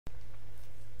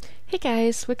Hey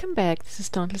guys, welcome back. This is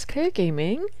Dauntless Claire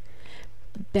Gaming.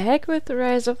 Back with the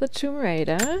Rise of the Tomb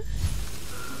Raider.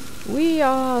 We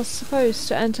are supposed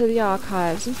to enter the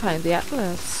archives and find the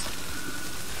Atlas.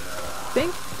 I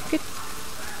think it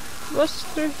was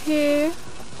through here.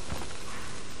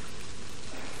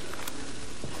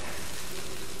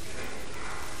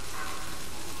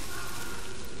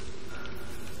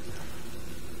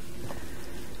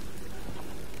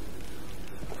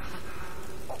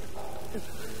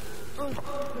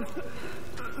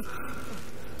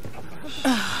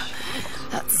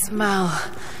 That smell.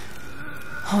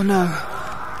 Oh no.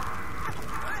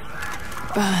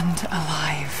 Burned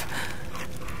alive.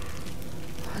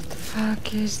 What the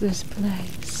fuck is this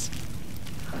place?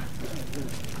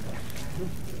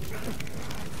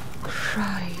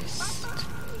 Christ.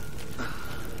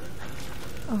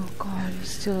 Oh god, he's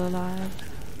still alive.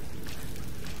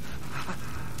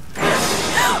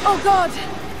 Oh god!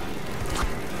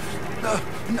 No,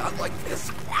 not like this.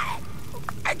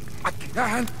 I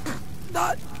can't.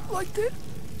 Not like this.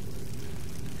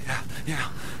 Yeah,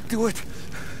 do it.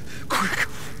 Quick.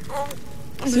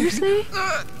 Seriously?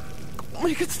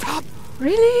 Make it stop.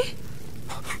 Really?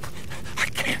 I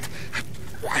can't.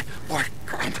 Why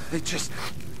can't I just...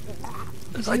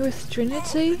 Is he with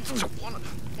Trinity?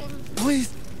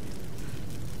 Please.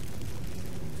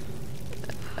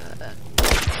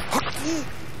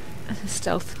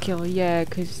 Stealth kill, yeah,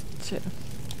 because...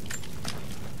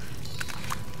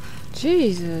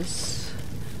 Jesus.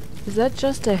 Is that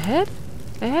just a head?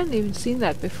 I hadn't even seen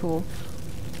that before.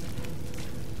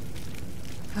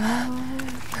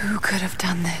 Who could have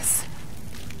done this?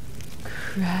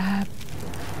 Crap.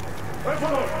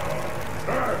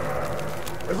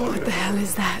 What the hell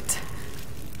is that?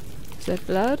 Is that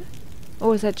blood?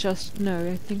 Or is that just...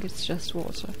 No, I think it's just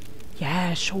water.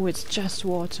 Yeah, sure, it's just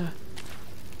water.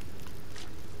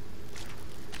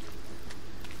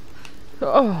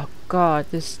 Oh god,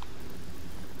 this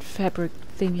fabric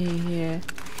thingy here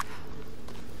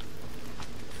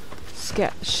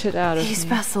scared the shit out of These me.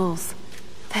 vessels,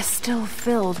 they're still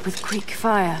filled with Greek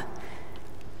fire.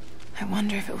 I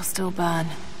wonder if it will still burn.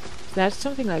 That's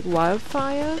something like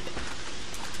wildfire?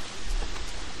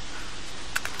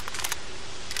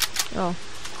 Oh.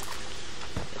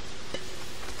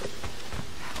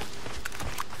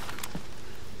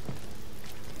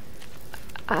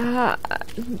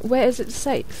 Where is it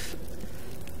safe?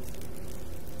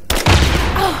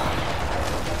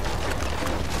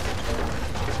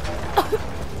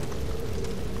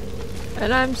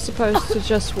 And I'm supposed to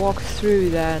just walk through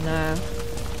there now.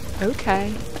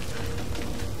 Okay.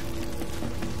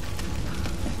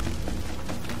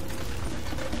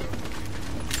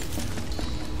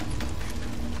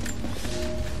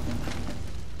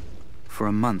 For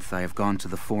a month I have gone to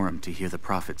the Forum to hear the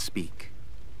Prophet speak.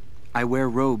 I wear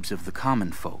robes of the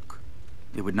common folk.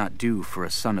 It would not do for a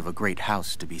son of a great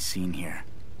house to be seen here.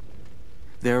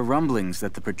 There are rumblings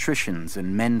that the patricians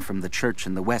and men from the church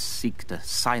in the west seek to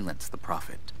silence the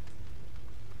Prophet.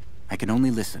 I can only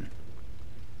listen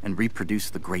and reproduce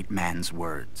the great man's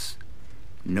words.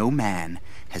 No man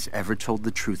has ever told the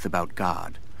truth about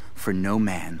God, for no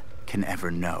man can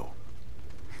ever know.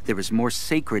 There is more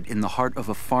sacred in the heart of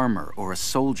a farmer or a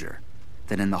soldier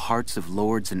than in the hearts of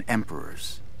lords and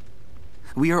emperors.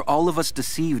 We are all of us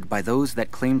deceived by those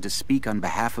that claim to speak on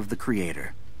behalf of the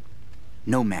Creator.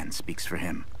 No man speaks for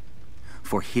him,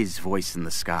 for his voice in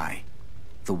the sky,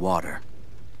 the water,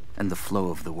 and the flow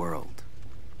of the world.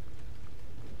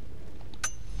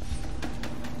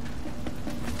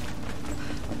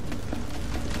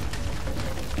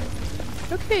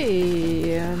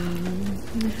 Okay,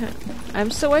 I'm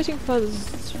still waiting for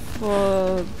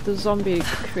the zombie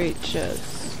creatures.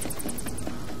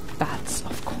 Bats,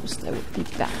 of course there would be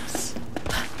bats.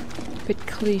 Bit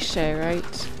cliche,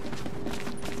 right?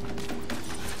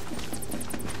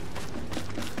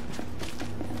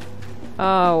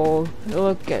 Oh,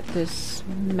 look at this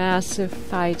massive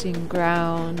fighting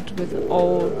ground with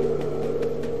all...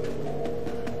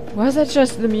 Was that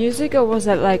just the music or was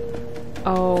that like...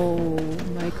 Oh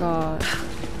my god.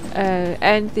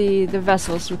 And the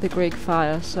vessels with the Greek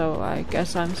fire, so I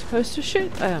guess I'm supposed to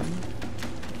shoot them.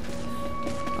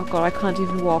 Oh god, I can't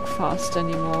even walk fast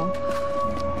anymore.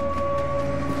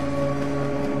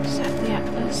 Is that the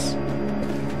Atlas?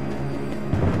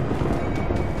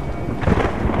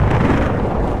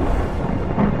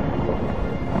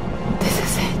 This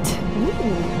is it. Ooh.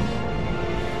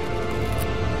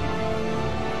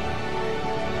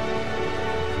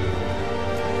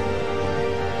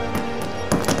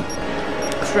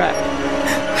 Crap.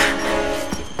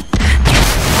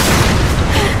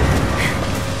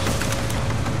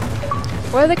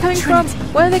 Where are they coming from?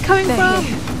 Where are they coming from?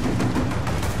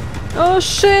 Oh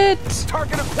shit!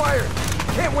 Target acquired.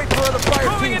 Can't wait for other fire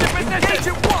teams. Engage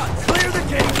at once. Clear the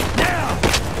gate now.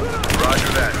 Roger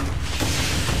that.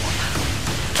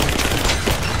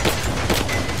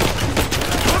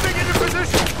 Moving into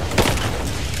position.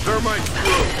 Thermite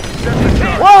through. Set the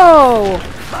charge. Whoa!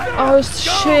 Oh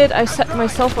shit! I set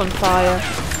myself on fire.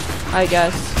 I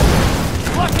guess.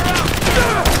 Flush her out.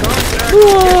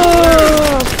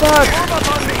 Whoa! Fuck! Form up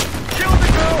on me. Kill the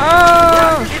girl.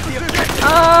 Ah! Hit the objective.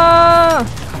 Ah!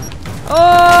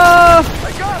 Oh!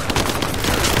 I got her.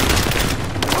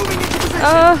 Moving into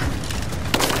position.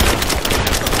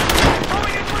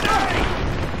 Moving in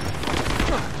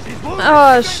for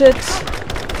Oh shit!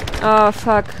 Oh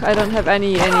fuck! I don't have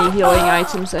any healing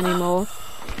items anymore.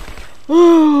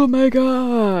 Oh my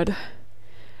god!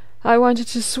 I wanted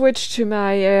to switch to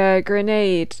my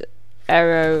grenade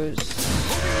arrows.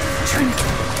 Trinity,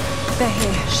 they're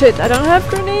here. Shit! I don't have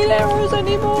grenade arrows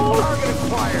anymore. target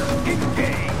acquired.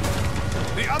 Engage.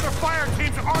 The other fire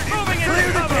teams aren't Moving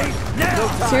into cover. Now.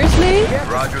 Seriously?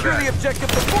 Roger Secure that. the objective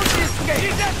before she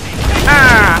escapes.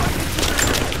 Ah!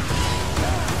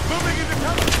 Moving into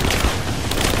cover.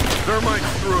 Thermite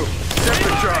through. Set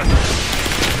the charge.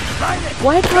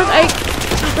 Why can't I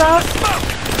drop?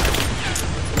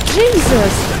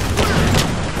 Jesus!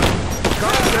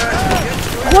 Contact.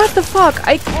 What the fuck?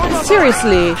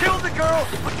 Seriously? Kill the girl,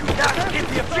 but you have to hit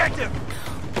the objective.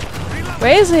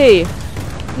 Where is he?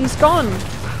 He's gone.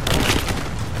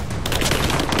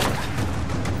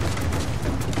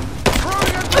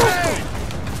 Throwing a grenade.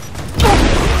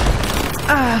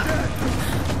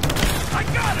 I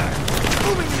got her.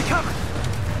 Moving into cover.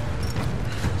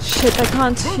 Shit! I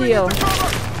can't heal.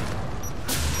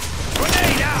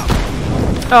 Grenade out.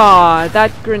 Ah,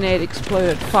 that grenade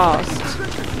exploded fast.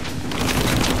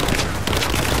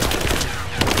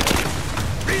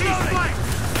 Reloading.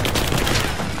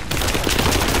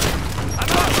 I'm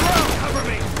on the road. Cover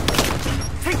me.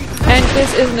 Taking And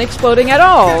this isn't exploding at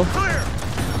all. clear.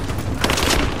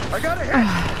 I got a hit.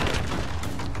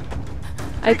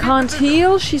 I can't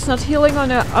heal. She's not healing on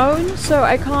her own, so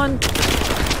I can't.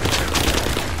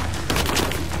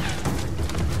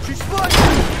 She's flying.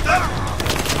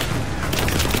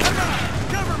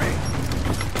 Cover me.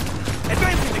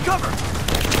 Advancing to cover.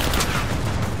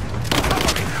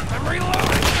 Cover me. I'm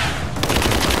reloading.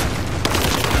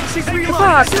 She's reloading.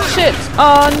 Fuck! Shit!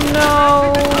 Oh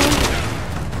no!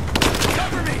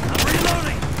 Cover me. I'm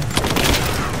reloading.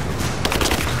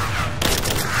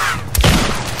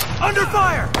 Under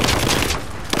fire.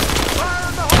 Fire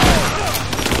in the hole.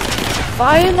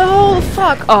 Fire in the hole!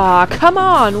 Fuck! Aw, come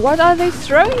on! What are they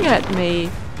throwing at me?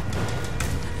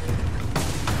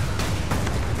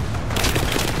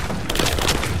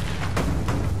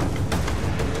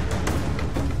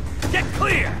 Get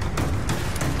clear.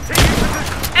 Taking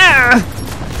position. Ah!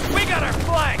 We got our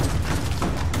flag.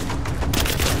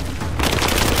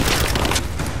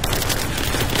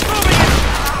 Moving in.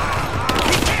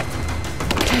 He's hit.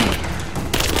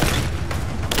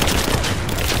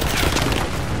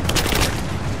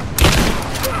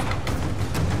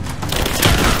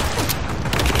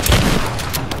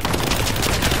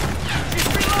 She's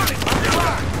reloading.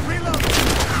 Reloading.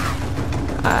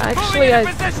 Actually, I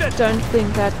into position. don't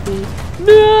think that'd be.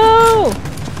 No!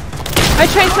 I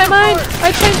changed my mind!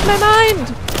 I changed my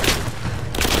mind!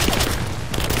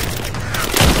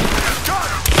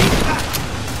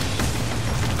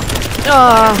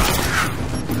 Ah!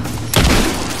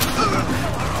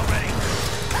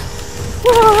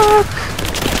 Fuck!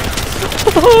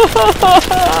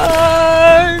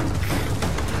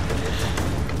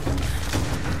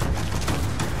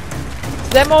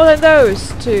 They're more than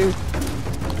those two.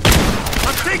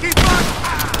 I'm taking fire.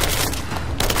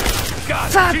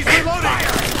 God, Fuck. she's reloading.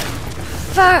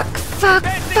 Fuck! Fuck!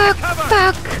 Advancing Fuck! to cover.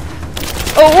 Fuck!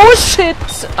 Oh shit!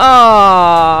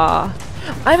 Ah!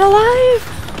 I'm alive!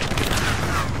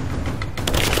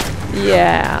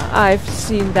 Yeah, I've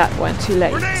seen that one too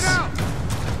late. Grenade out.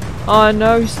 Oh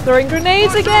no, he's throwing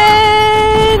grenades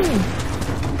again!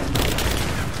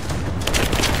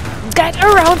 Get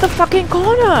around the fucking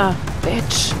corner,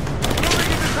 bitch!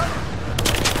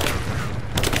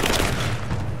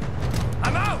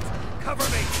 I'm out. Cover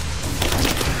me.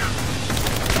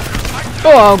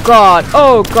 Oh god,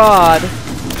 oh god.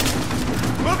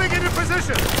 Moving into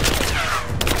position.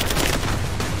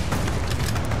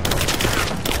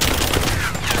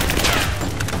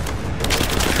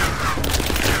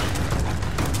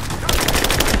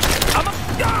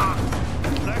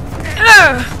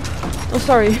 Ah! Oh,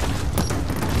 sorry.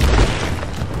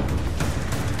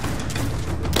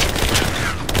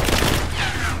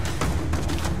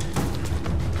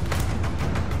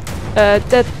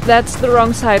 That's the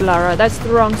wrong side, Lara. That's the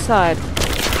wrong side.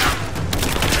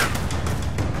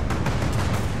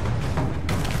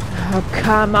 Oh,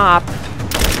 come up.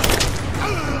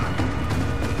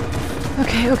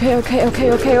 Okay.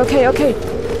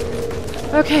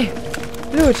 Okay.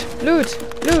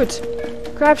 Loot.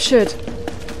 Grab shit.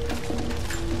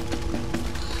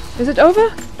 Is it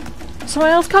over?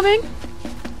 Someone else coming?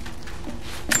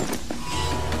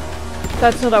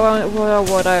 That's not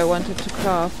what I wanted to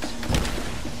craft.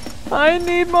 I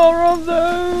need more of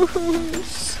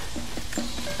those.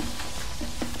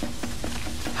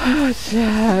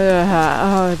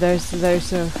 Oh,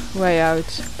 there's a way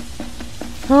out.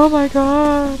 Oh my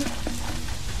god.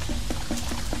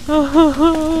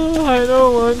 Oh, I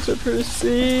don't want to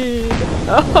proceed.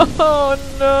 Oh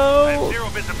no. I have zero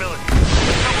visibility.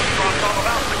 Someone's crossed all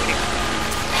about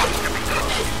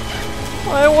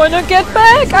the I want to get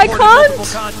back. I can't.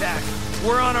 Contact.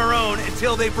 We're on our own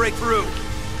until they break through.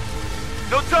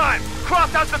 No time!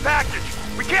 Croft has the package!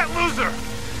 We can't lose her!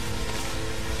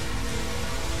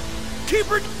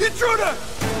 Keeper, intruder!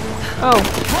 Oh.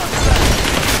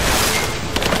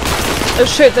 Oh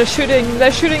shit, they're shooting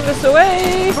this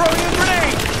away! Throwing a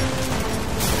grenade!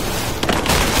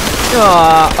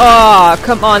 Oh,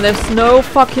 come on, there's no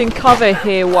fucking cover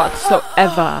here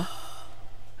whatsoever.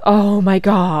 Oh my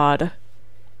god.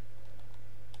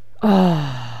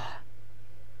 Oh.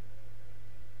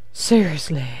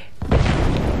 Seriously. I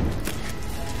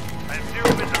have zero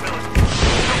visibility.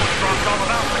 Someone's crossed all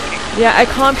about the Yeah, I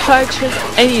can't purchase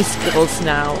any skills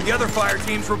now. The other fire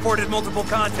teams reported multiple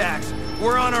contacts.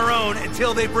 We're on our own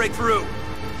until they break through.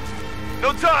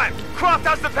 No time! Croft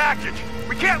has the package!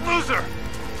 We can't lose her!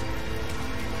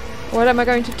 What am I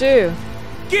going to do?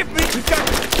 Give me... She's there!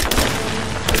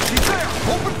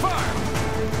 Open fire!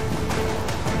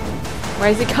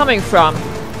 Where is he coming from?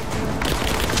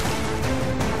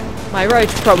 My right,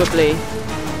 probably.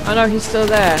 Oh no, he's still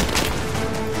there.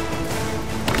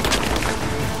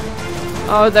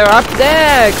 Oh, they're up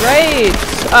there! Great!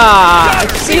 Ah,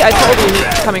 see, I told you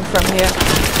he's coming from here.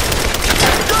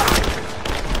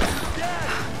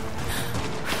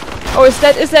 Oh, is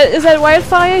that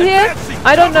wildfire here?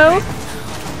 I don't know.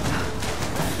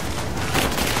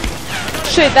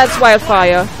 Shit, that's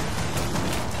wildfire.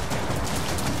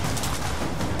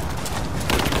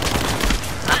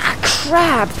 Ah,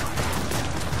 crap!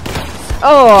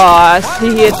 Oh,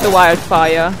 he hit the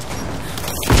wildfire.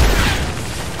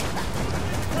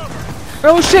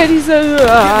 Oh shit, he's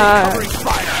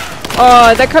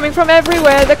oh, they're coming from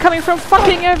everywhere. They're coming from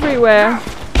fucking everywhere.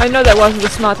 I know that wasn't the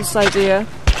smartest idea.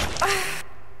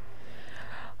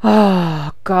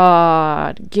 Oh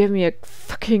god, give me a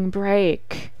fucking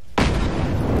break. I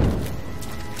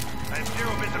have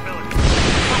zero visibility.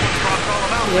 Someone's crossed all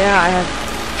about the Yeah, I have.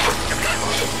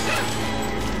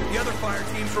 The other fire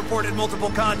teams reported multiple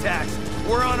contacts.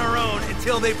 We're on our own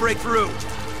until they break through.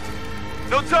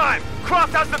 No time!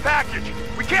 Croft has the package!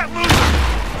 We can't lose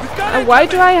her! We've got And why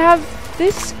do I have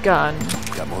this gun?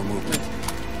 Got more movement.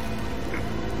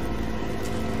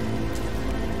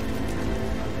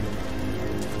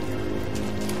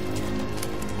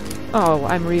 Oh,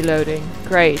 I'm reloading.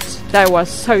 Great. That was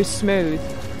so smooth.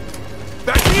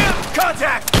 Back me up!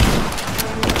 Contact!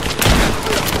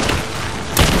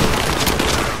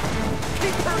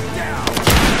 Keep her down!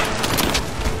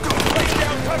 Go place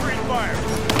down covering fire!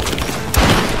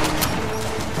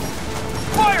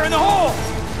 Fire in the hole!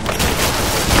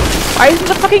 Why isn't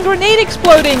the fucking grenade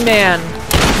exploding, man?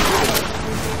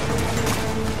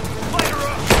 Light her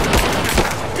up!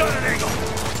 Gun an angle!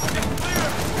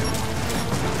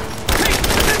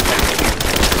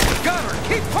 Got her!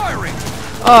 Keep firing!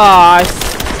 Ah,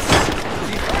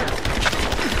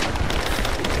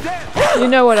 you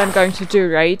know what I'm going to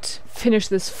do, right? Finish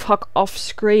this fuck off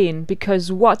screen,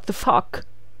 because what the fuck?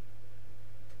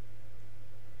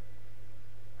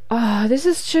 Ah, this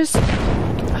is just...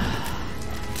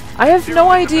 I have no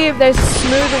idea if there's a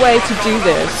smooth way to do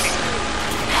this.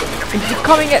 It's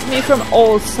coming at me from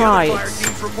all Fire sides.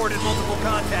 teams reported multiple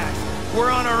contacts. We're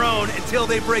on our own until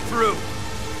they break through.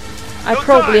 I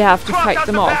probably have to fight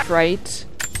them off, right?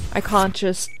 I can't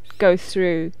just go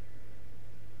through.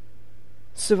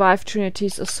 Survive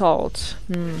Trinity's assault.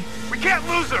 We can't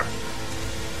lose her!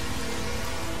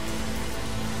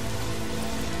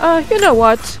 You know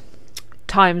what?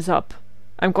 Time's up.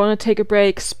 I'm gonna take a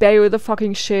break, spare you the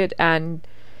fucking shit, and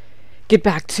get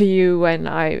back to you when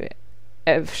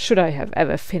should I have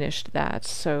ever finished that.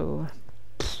 So,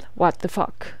 what the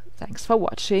fuck. Thanks for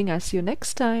watching. I'll see you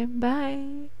next time.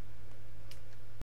 Bye.